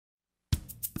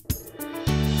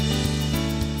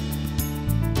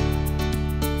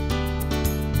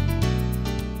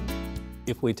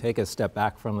if we take a step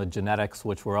back from the genetics,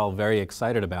 which we're all very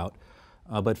excited about,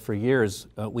 but for years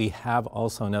we have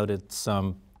also noted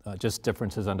some just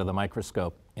differences under the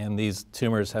microscope. And these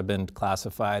tumors have been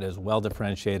classified as well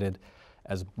differentiated,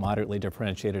 as moderately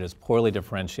differentiated, as poorly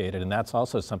differentiated, and that's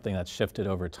also something that's shifted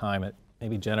over time.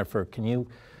 Maybe Jennifer, can you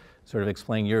sort of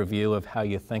explain your view of how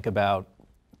you think about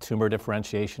tumor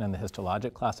differentiation and the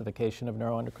histologic classification of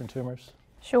neuroendocrine tumors?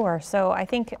 Sure. So I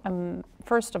think,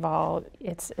 first of all,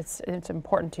 it's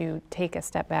important to take a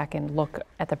step back and look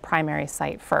at the primary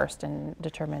site first and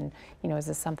determine, is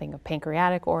this something of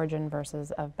pancreatic origin versus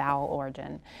of bowel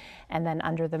origin? And then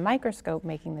under the microscope,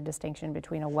 making the distinction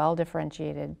between a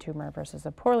well-differentiated tumor versus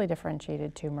a poorly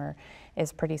differentiated tumor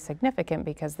is pretty significant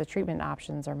because the treatment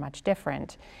options are much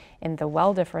different. In the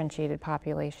well-differentiated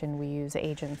population, we use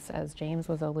agents, as James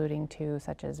was alluding to,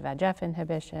 such as VEGF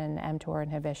inhibition, mTOR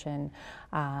inhibition,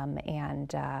 and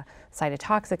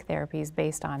cytotoxic therapies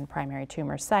based on primary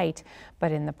tumor site.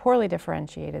 But in the poorly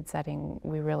differentiated setting,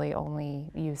 we really only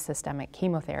use systemic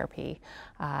chemotherapy,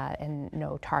 and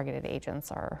no targeted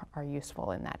agents are useful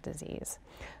in that disease.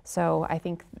 So I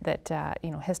think that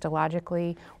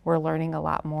histologically, we're learning a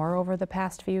lot more over the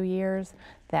past few years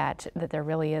that there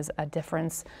really is a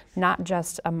difference, not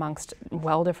just amongst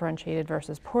well-differentiated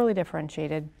versus poorly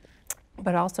differentiated,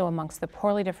 but also amongst the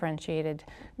poorly differentiated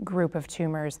group of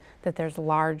tumors, that there's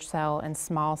large cell and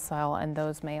small cell, and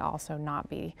those may also not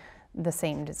be the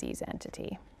same disease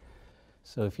entity.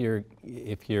 So if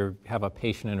you have a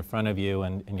patient in front of you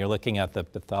and you're looking at the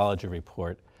pathology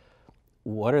report,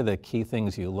 what are the key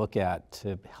things you look at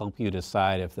to help you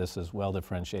decide if this is well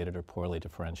differentiated or poorly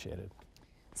differentiated?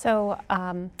 So,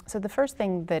 so the first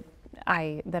thing that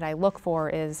I look for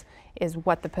is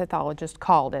what the pathologist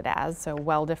called it as, so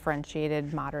well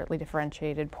differentiated, moderately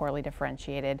differentiated, poorly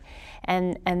differentiated,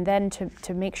 and then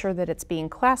to make sure that it's being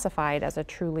classified as a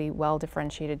truly well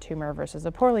differentiated tumor versus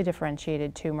a poorly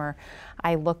differentiated tumor,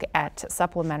 I look at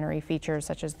supplementary features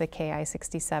such as the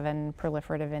Ki-67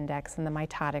 proliferative index and the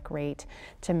mitotic rate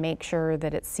to make sure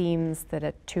that it seems that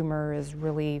a tumor is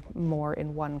really more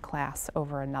in one class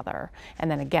over another. And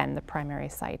then again, the primary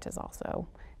site is also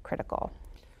critical.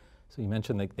 So you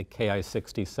mentioned the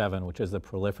Ki-67, which is the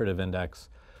proliferative index.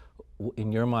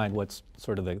 In your mind, what's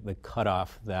sort of the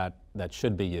cutoff that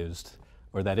should be used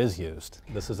or that is used?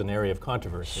 This is an area of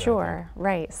controversy. Sure,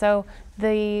 right. So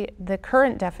the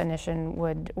current definition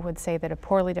would say that a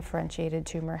poorly differentiated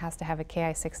tumor has to have a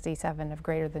Ki-67 of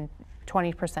greater than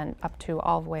 20% up to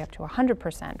all the way up to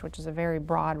 100%, which is a very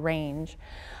broad range,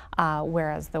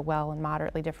 whereas the well and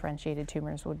moderately differentiated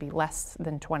tumors would be less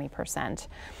than 20%.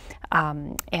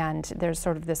 And there's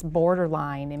sort of this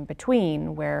borderline in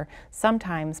between where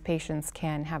sometimes patients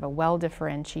can have a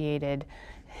well-differentiated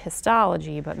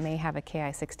histology but may have a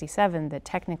Ki-67 that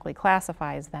technically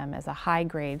classifies them as a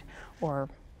high-grade or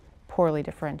poorly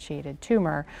differentiated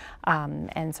tumor,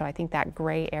 and so I think that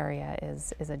gray area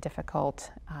is a difficult,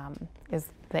 is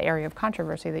the area of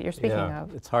controversy that you're speaking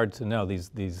of. It's hard to know.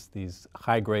 These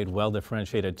high-grade,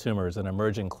 well-differentiated tumors, an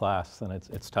emerging class, and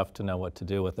it's tough to know what to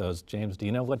do with those. James, do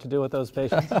you know what to do with those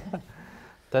patients?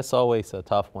 That's always a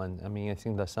tough one. I mean, I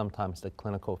think that sometimes the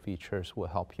clinical features will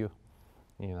help you.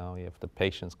 If the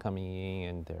patient's coming in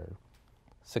and they're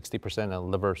 60% of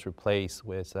liver's replaced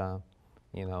with the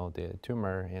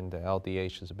tumor and the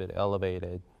LDH is a bit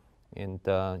elevated, and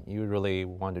you really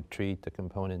want to treat the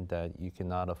component that you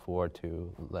cannot afford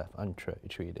to left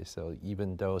untreated. So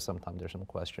even though sometimes there's some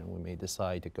question, we may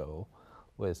decide to go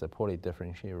with a poorly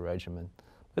differentiated regimen.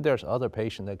 But there's other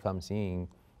patient that comes in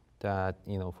that,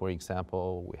 for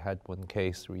example, we had one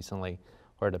case recently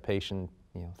where the patient,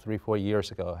 3-4 years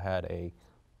ago had a,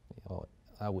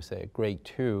 I would say a grade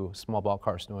 2 small bowel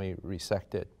carcinoma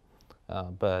resected.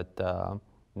 But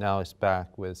now it's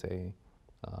back with a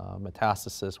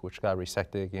metastasis which got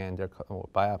resected again, or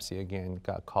biopsy again,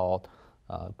 got called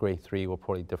grade 3 or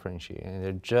poorly differentiated, and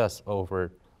they're just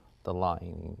over the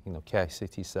line,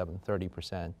 Ki-67,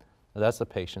 30%. Now that's a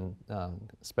patient,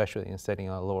 especially in setting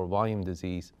a lower volume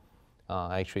disease,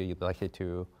 actually you'd like it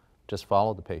to just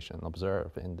follow the patient,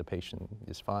 observe, and the patient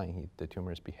is fine. The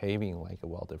tumor is behaving like a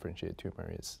well-differentiated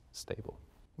tumor, is stable.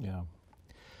 Yeah.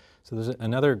 So there's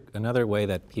another way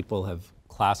that people have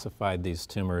classified these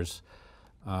tumors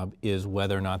is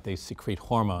whether or not they secrete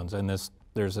hormones. And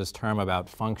there's this term about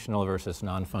functional versus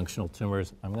non-functional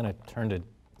tumors. I'm going to turn to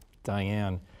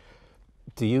Diane.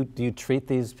 Do you treat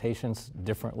these patients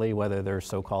differently, whether they're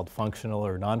so-called functional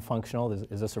or non-functional?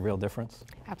 Is this a real difference?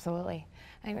 Absolutely.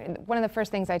 One of the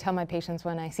first things I tell my patients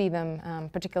when I see them,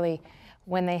 particularly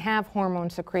when they have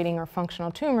hormone-secreting or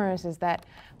functional tumors, is that,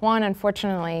 one,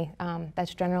 unfortunately,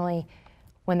 that's generally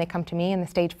when they come to me in the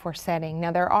stage 4 setting. Now,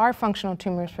 there are functional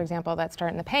tumors, for example, that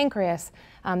start in the pancreas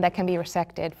that can be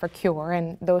resected for cure,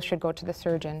 and those should go to the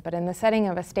surgeon. But in the setting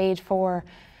of a stage 4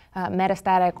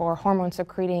 metastatic or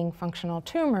hormone-secreting functional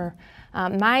tumor,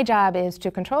 my job is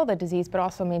to control the disease but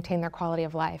also maintain their quality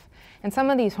of life. And some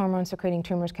of these hormone-secreting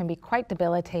tumors can be quite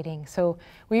debilitating, so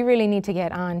we really need to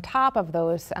get on top of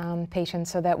those patients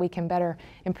so that we can better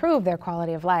improve their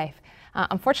quality of life.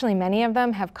 Unfortunately, many of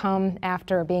them have come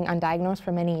after being undiagnosed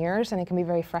for many years, and it can be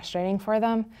very frustrating for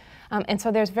them. And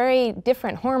so there's very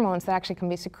different hormones that actually can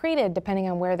be secreted depending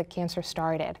on where the cancer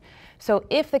started. So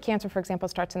if the cancer, for example,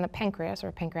 starts in the pancreas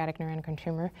or pancreatic neuroendocrine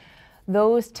tumor,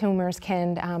 those tumors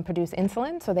can produce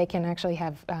insulin, so they can actually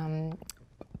have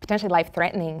potentially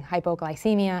life-threatening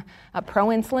hypoglycemia,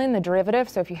 proinsulin, the derivative.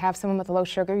 So if you have someone with low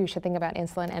sugar, you should think about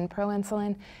insulin and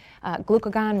proinsulin.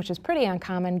 Glucagon, which is pretty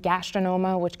uncommon,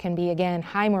 gastronoma, which can be, again,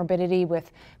 high morbidity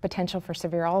with potential for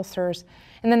severe ulcers,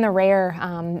 and then the rare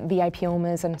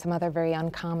VIPomas and some other very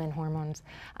uncommon hormones.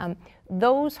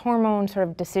 Those hormone sort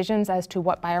of decisions as to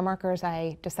what biomarkers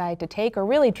I decide to take are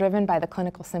really driven by the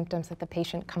clinical symptoms that the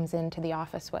patient comes into the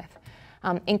office with.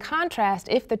 In contrast,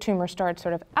 if the tumor starts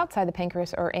sort of outside the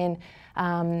pancreas or in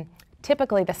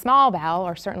typically the small bowel,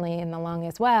 or certainly in the lung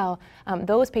as well,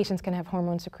 those patients can have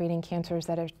hormone-secreting cancers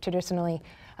that are traditionally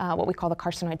what we call the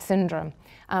carcinoid syndrome.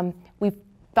 We've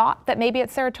thought that maybe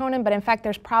it's serotonin, but in fact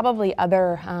there's probably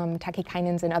other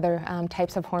tachykinins and other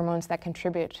types of hormones that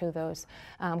contribute to those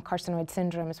carcinoid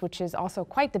syndromes, which is also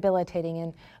quite debilitating,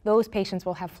 and those patients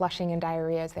will have flushing and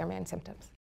diarrhea as their main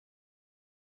symptoms.